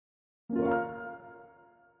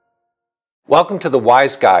Welcome to the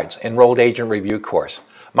WiseGuides Enrolled Agent Review course.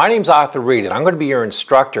 My name's Arthur Reed and I'm going to be your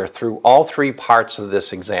instructor through all three parts of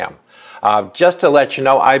this exam. Just to let you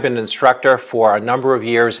know, I've been an instructor for a number of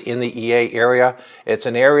years in the EA area. It's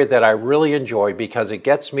an area that I really enjoy because it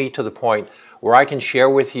gets me to the point where I can share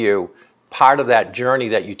with you part of that journey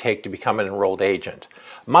that you take to become an enrolled agent.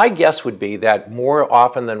 My guess would be that more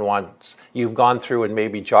often than once you've gone through and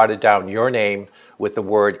maybe jotted down your name with the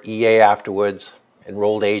word EA afterwards,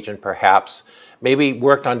 enrolled agent perhaps, maybe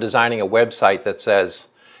worked on designing a website that says,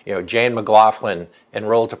 Jane McLaughlin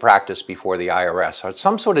enrolled to practice before the IRS, or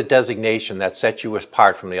some sort of designation that sets you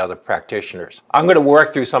apart from the other practitioners. I'm going to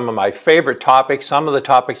work through some of my favorite topics, some of the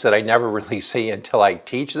topics that I never really see until I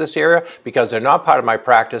teach this area because they're not part of my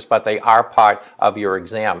practice, but they are part of your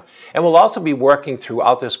exam. And we'll also be working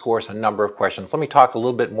throughout this course a number of questions. Let me talk a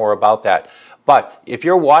little bit more about that. But if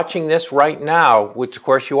you're watching this right now, which of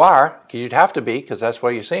course you are, because you'd have to be because that's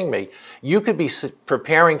why you're seeing me, you could be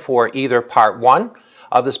preparing for either part one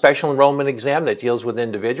of the special enrollment exam that deals with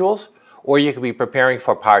individuals, or you could be preparing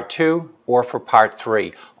for part two or for part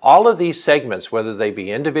three. All of these segments, whether they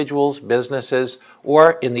be individuals, businesses,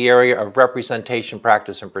 or in the area of representation,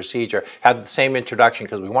 practice, and procedure, have the same introduction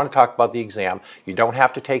because we want to talk about the exam. You don't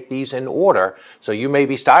have to take these in order, so you may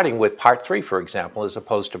be starting with part three, for example, as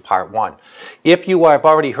opposed to part one. If you have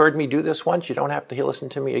already heard me do this once, you don't have to listen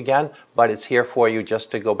to me again, but it's here for you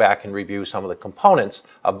just to go back and review some of the components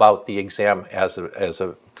about the exam as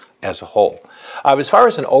a whole. As far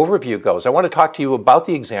as an overview goes, I want to talk to you about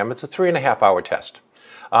the exam. It's a 3.5-hour test.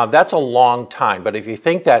 That's a long time, but if you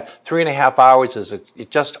think that 3.5 hours is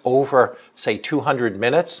just over, say, 200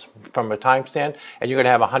 minutes from a time stand, and you're going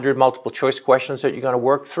to have 100 multiple choice questions that you're going to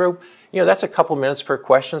work through, that's a couple minutes per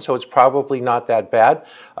question, so it's probably not that bad.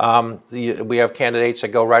 We have candidates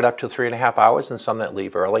that go right up to 3.5 hours and some that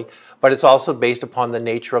leave early, but it's also based upon the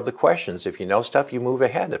nature of the questions. If you know stuff, you move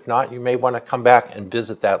ahead. If not, you may want to come back and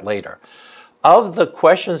visit that later. Of the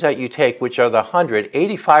questions that you take, which are the 100,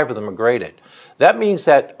 85 of them are graded. That means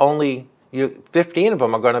that only 15 of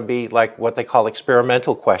them are going to be like what they call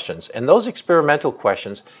experimental questions. And those experimental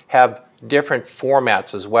questions have different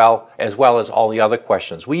formats as well as all the other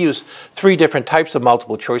questions. We use 3 different types of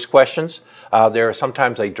multiple choice questions. There are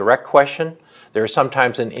sometimes a direct question, there is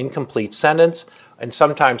sometimes an incomplete sentence, and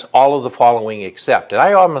sometimes all of the following except. And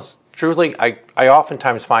I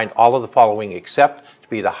oftentimes find all of the following except to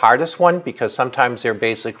be the hardest one because sometimes they're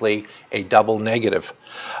basically a double negative.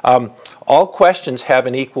 All questions have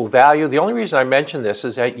an equal value. The only reason I mention this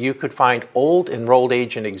is that you could find old enrolled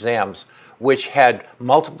agent exams which had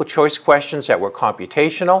multiple choice questions that were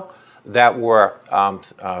computational, that were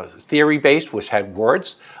theory-based, which had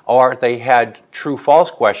words, or they had true-false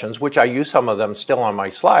questions, which I use some of them still on my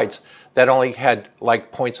slides, that only had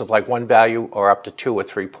like points of like 1 value or up to 2 or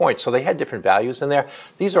 3 points. So they had different values in there.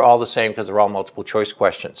 These are all the same because they're all multiple choice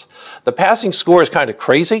questions. The passing score is kind of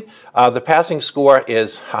crazy. The passing score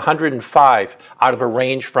is 105 out of a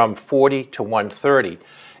range from 40 to 130.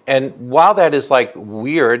 And while that is like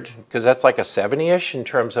weird, because that's like a 70-ish in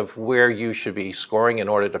terms of where you should be scoring in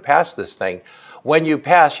order to pass this thing, when you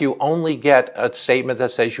pass, you only get a statement that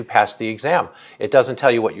says you passed the exam. It doesn't tell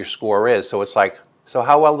you what your score is. So it's like, so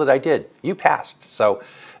how well did I did? You passed. So,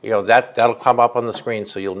 that'll come up on the screen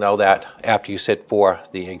so you'll know that after you sit for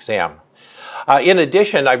the exam. In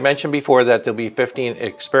addition, I've mentioned before that there'll be 15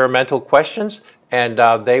 experimental questions and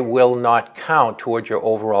they will not count towards your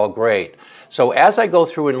overall grade. So as I go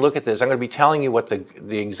through and look at this, I'm going to be telling you what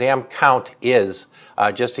the exam count is,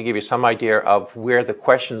 just to give you some idea of where the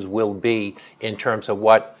questions will be in terms of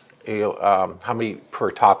what, how many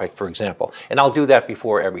per topic, for example. And I'll do that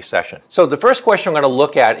before every session. So the first question I'm going to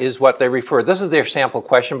look at is what they refer. This is their sample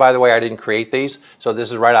question, by the way. I didn't create these. So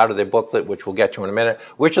this is right out of their booklet, which we'll get to in a minute.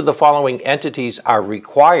 Which of the following entities are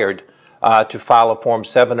required to file a Form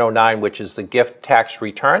 709, which is the gift tax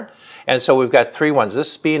return? And so we've got 3 ones.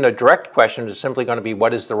 This being a direct question is simply going to be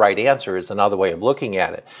what is the right answer is another way of looking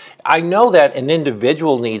at it. I know that an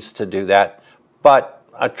individual needs to do that, but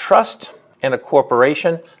a trust and a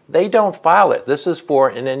corporation, they don't file it. This is for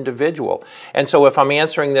an individual. And so if I'm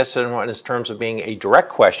answering this in terms of being a direct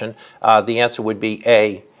question, the answer would be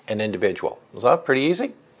A, an individual. Is that pretty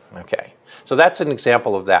easy? Okay. So that's an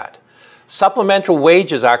example of that. Supplemental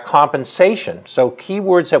wages are compensation. So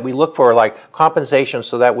keywords that we look for are like compensation,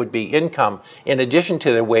 so that would be income in addition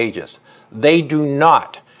to their wages. They do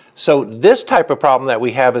not. So this type of problem that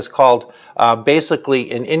we have is called basically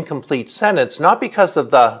an incomplete sentence, not because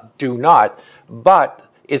of the do not, but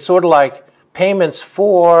it's sort of like payments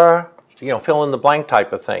for, fill in the blank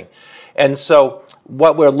type of thing. And so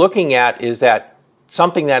what we're looking at is that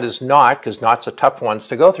something that is not, because not's a tough ones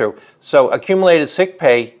to go through. So accumulated sick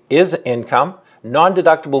pay is income.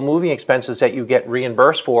 Non-deductible moving expenses that you get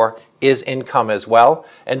reimbursed for is income as well.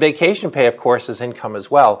 And vacation pay, of course, is income as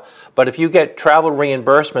well. But if you get travel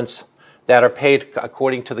reimbursements that are paid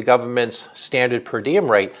according to the government's standard per diem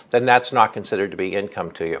rate, then that's not considered to be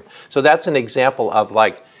income to you. So that's an example of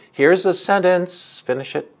like, here's a sentence,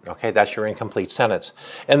 finish it. Okay, that's your incomplete sentence.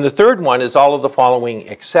 And the third one is all of the following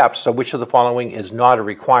except, so which of the following is not a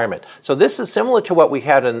requirement. So this is similar to what we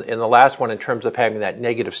had in the last one in terms of having that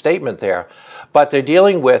negative statement there, but they're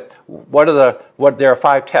dealing with there are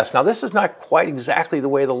 5 tests. Now this is not quite exactly the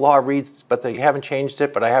way the law reads, but they haven't changed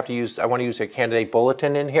it, but I want to use a candidate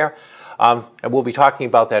bulletin in here. And we'll be talking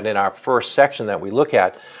about that in our first section that we look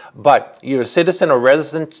at. But your citizen or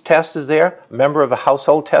resident test is there, member of a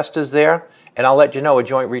household test is there, and I'll let you know a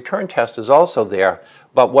joint return test is also there.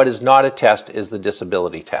 But what is not a test is the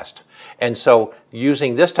disability test. And so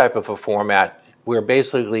using this type of a format, we're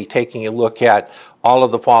basically taking a look at all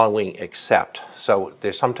of the following except. So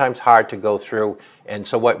they're sometimes hard to go through, and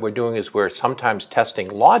so what we're doing is we're sometimes testing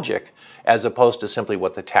logic as opposed to simply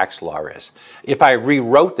what the tax law is. If I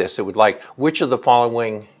rewrote this, it would like, which of the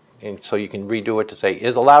following, and so you can redo it to say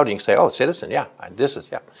is allowed, and you can say, oh, citizen, yeah, this is,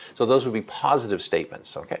 yeah. So those would be positive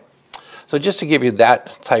statements, okay? So just to give you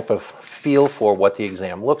that type of feel for what the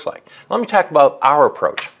exam looks like. Let me talk about our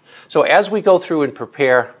approach. So as we go through and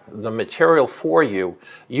prepare the material for you,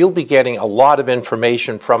 you'll be getting a lot of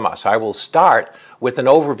information from us. I will start with an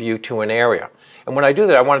overview to an area. And when I do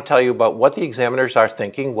that, I want to tell you about what the examiners are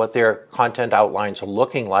thinking, what their content outlines are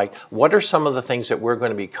looking like, what are some of the things that we're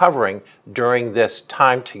going to be covering during this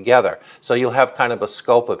time together. So you'll have kind of a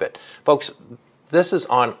scope of it. Folks, this is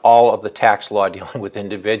on all of the tax law, dealing with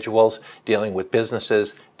individuals, dealing with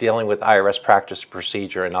businesses, dealing with IRS practice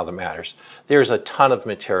procedure and other matters. There's a ton of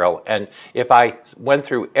material, and if I went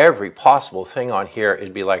through every possible thing on here,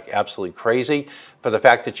 it'd be like absolutely crazy. For the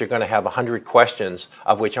fact that you're going to have 100 questions,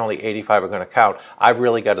 of which only 85 are going to count, I've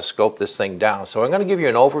really got to scope this thing down. So I'm going to give you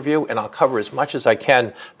an overview, and I'll cover as much as I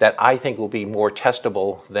can that I think will be more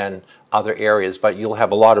testable than other areas, but you'll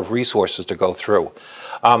have a lot of resources to go through.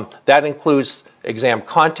 That includes exam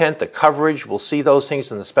content, the coverage. We'll see those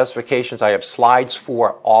things in the specifications. I have slides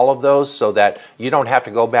for all of those so that you don't have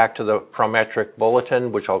to go back to the Prometric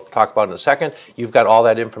bulletin, which I'll talk about in a second. You've got all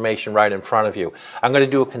that information right in front of you. I'm going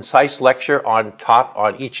to do a concise lecture on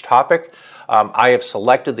each topic. I have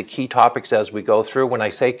selected the key topics as we go through. When I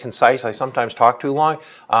say concise, I sometimes talk too long,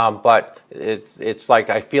 but it's like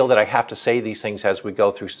I feel that I have to say these things as we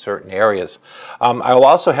go through certain areas. I will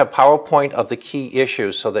also have PowerPoint of the key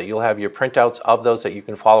issues so that you'll have your printouts of those that you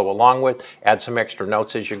can follow along with, add some extra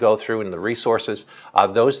notes as you go through in the resources.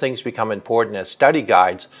 Those things become important as study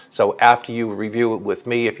guides, so after you review it with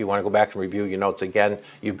me, if you want to go back and review your notes again,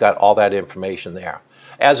 you've got all that information there.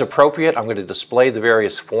 As appropriate, I'm going to display the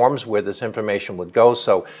various forms where this information would go.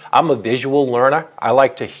 So I'm a visual learner. I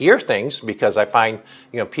like to hear things because I find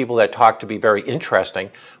people that talk to be very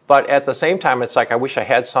interesting. But at the same time, it's like I wish I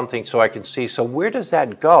had something so I can see. So where does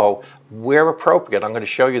that go? Where appropriate? I'm going to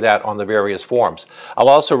show you that on the various forms. I'll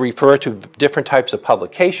also refer to different types of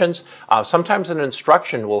publications. Sometimes an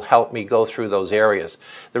instruction will help me go through those areas.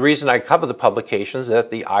 The reason I cover the publications is that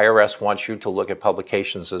the IRS wants you to look at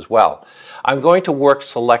publications as well. I'm going to work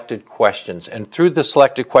selected questions, and through the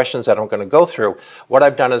selected questions that I'm going to go through, what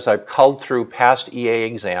I've done is I've culled through past EA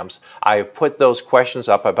exams. I've put those questions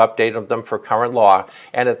up, I've updated them for current law,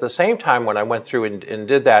 and at the same time when I went through and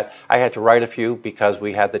did that, I had to write a few because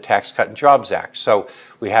we had the Tax Cut and Jobs Act. So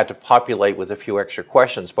we had to populate with a few extra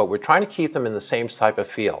questions, but we're trying to keep them in the same type of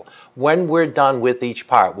feel. When we're done with each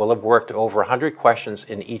part, we'll have worked over 100 questions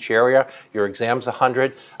in each area. Your exam's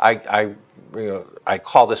 100. I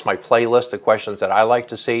call this my playlist of questions that I like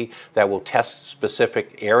to see that will test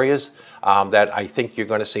specific areas that I think you're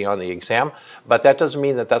going to see on the exam. But that doesn't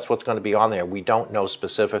mean that that's what's going to be on there. We don't know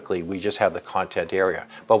specifically. We just have the content area.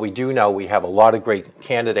 But we do know we have a lot of great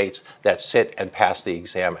candidates that sit and pass the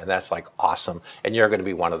exam, and that's like awesome. And you're going to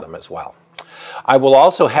be one of them as well. I will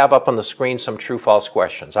also have up on the screen some true-false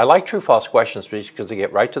questions. I like true-false questions because they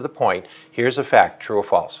get right to the point. Here's a fact, true or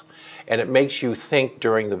false. And it makes you think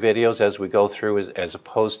during the videos as we go through as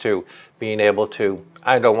opposed to being able to,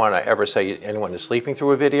 I don't want to ever say anyone is sleeping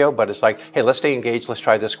through a video, but it's like, hey, let's stay engaged, let's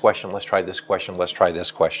try this question, let's try this question, let's try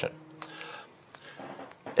this question.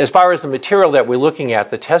 As far as the material that we're looking at,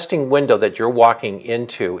 the testing window that you're walking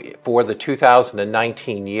into for the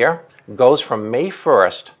 2019 year goes from May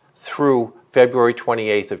 1st through February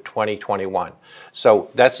 28th of 2021. So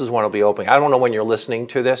this is when it'll be opening. I don't know when you're listening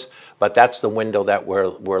to this, but that's the window that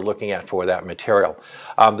we're looking at for that material.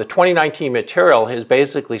 The 2019 material is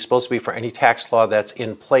basically supposed to be for any tax law that's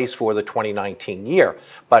in place for the 2019 year.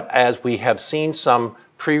 But as we have seen some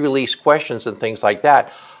pre-release questions and things like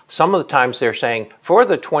that, some of the times they're saying, for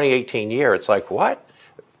the 2018 year, it's like, what?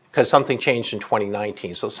 Because something changed in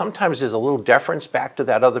 2019. So sometimes there's a little deference back to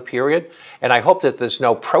that other period. And I hope that there's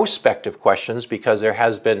no prospective questions, because there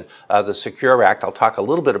has been the Secure Act. I'll talk a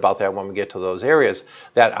little bit about that when we get to those areas,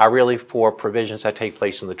 that are really for provisions that take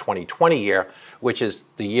place in the 2020 year, which is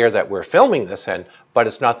the year that we're filming this in, but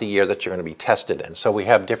it's not the year that you're going to be tested in. So we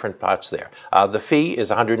have different parts there. The fee is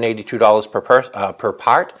 $182 per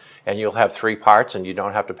part, and you'll have 3 parts, and you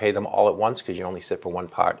don't have to pay them all at once because you only sit for 1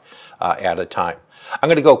 part at a time. I'm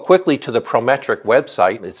going to go quickly to the Prometric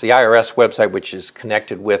website. It's the IRS website, which is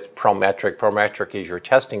connected with Prometric. Prometric is your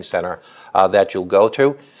testing center that you'll go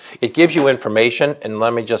to. It gives you information, and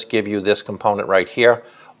let me just give you this component right here,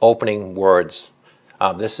 opening words.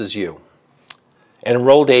 This is you. An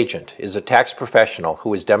enrolled agent is a tax professional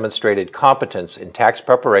who has demonstrated competence in tax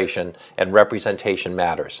preparation and representation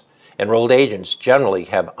matters. Enrolled agents generally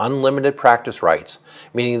have unlimited practice rights,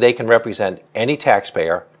 meaning they can represent any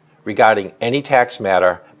taxpayer regarding any tax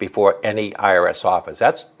matter before any IRS office.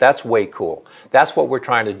 That's way cool. That's what we're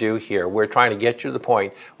trying to do here. We're trying to get you to the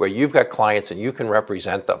point where you've got clients and you can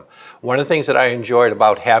represent them. One of the things that I enjoyed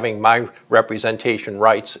about having my representation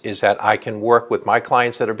rights is that I can work with my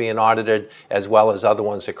clients that are being audited, as well as other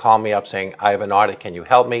ones that call me up saying, I have an audit, can you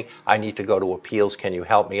help me? I need to go to appeals, can you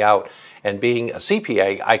help me out? And being a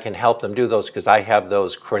CPA, I can help them do those because I have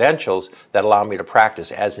those credentials that allow me to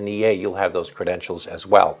practice. As an EA, you'll have those credentials as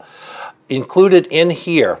well. Included in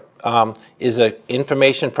here is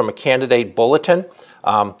information from a candidate bulletin,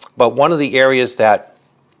 but one of the areas that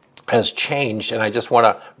has changed, and I just want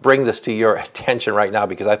to bring this to your attention right now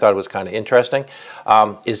because I thought it was kind of interesting,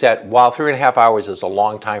 is that while 3.5 hours is a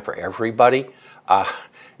long time for everybody,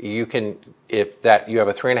 you can, if that you have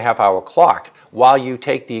a 3.5 hour clock, while you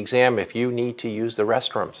take the exam, if you need to use the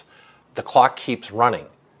restrooms, the clock keeps running.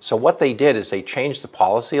 So what they did is they changed the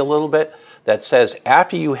policy a little bit that says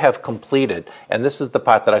after you have completed, and this is the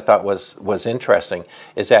part that I thought was interesting,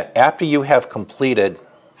 is that after you have completed,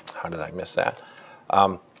 how did I miss that?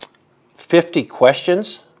 50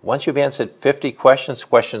 questions, once you've answered 50 questions,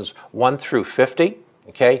 questions 1 through 50,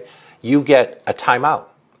 okay, you get a timeout,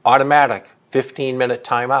 automatic 15-minute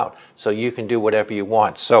timeout, so you can do whatever you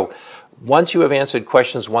want. So once you have answered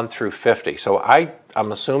questions 1 through 50, so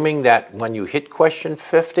I'm assuming that when you hit question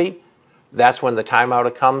 50, that's when the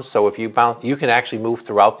timeout comes. So if you bounce, you can actually move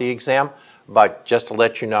throughout the exam, but just to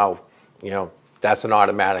let you know, that's an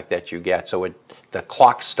automatic that you get. So the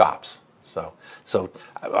clock stops. So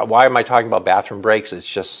why am I talking about bathroom breaks? It's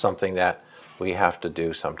just something that we have to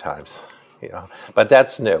do sometimes. But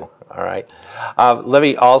that's new, all right? Let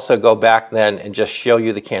me also go back then and just show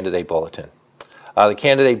you the candidate bulletin. The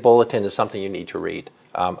candidate bulletin is something you need to read.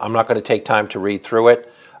 I'm not going to take time to read through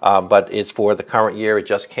it, but it's for the current year. It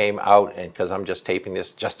just came out, and because I'm just taping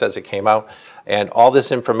this just as it came out. And all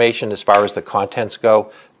this information as far as the contents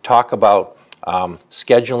go, talk about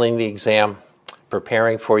scheduling the exam,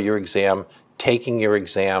 preparing for your exam, taking your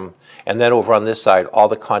exam, and then over on this side, all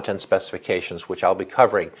the content specifications, which I'll be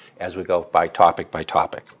covering as we go by topic by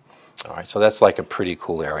topic. All right, so that's like a pretty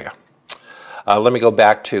cool area. Let me go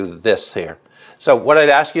back to this here. So what I'd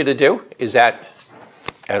ask you to do is at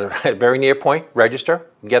a very near point, register,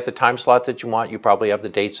 get the time slot that you want. You probably have the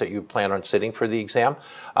dates that you plan on sitting for the exam.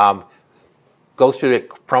 Go through the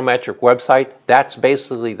Prometric website. That's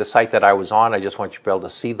basically the site that I was on. I just want you to be able to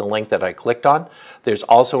see the link that I clicked on. There's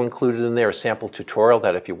also included in there a sample tutorial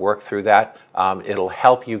that if you work through that, it'll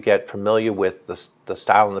help you get familiar with the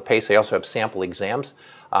style and the pace. They also have sample exams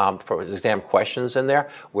for exam questions in there,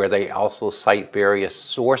 where they also cite various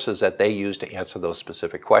sources that they use to answer those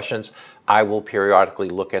specific questions. I will periodically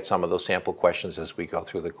look at some of those sample questions as we go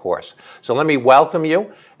through the course. So let me welcome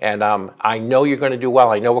you, and I know you're going to do well.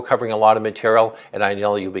 I know we're covering a lot of material, and I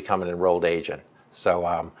know you'll become an enrolled agent.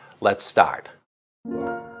 So let's start.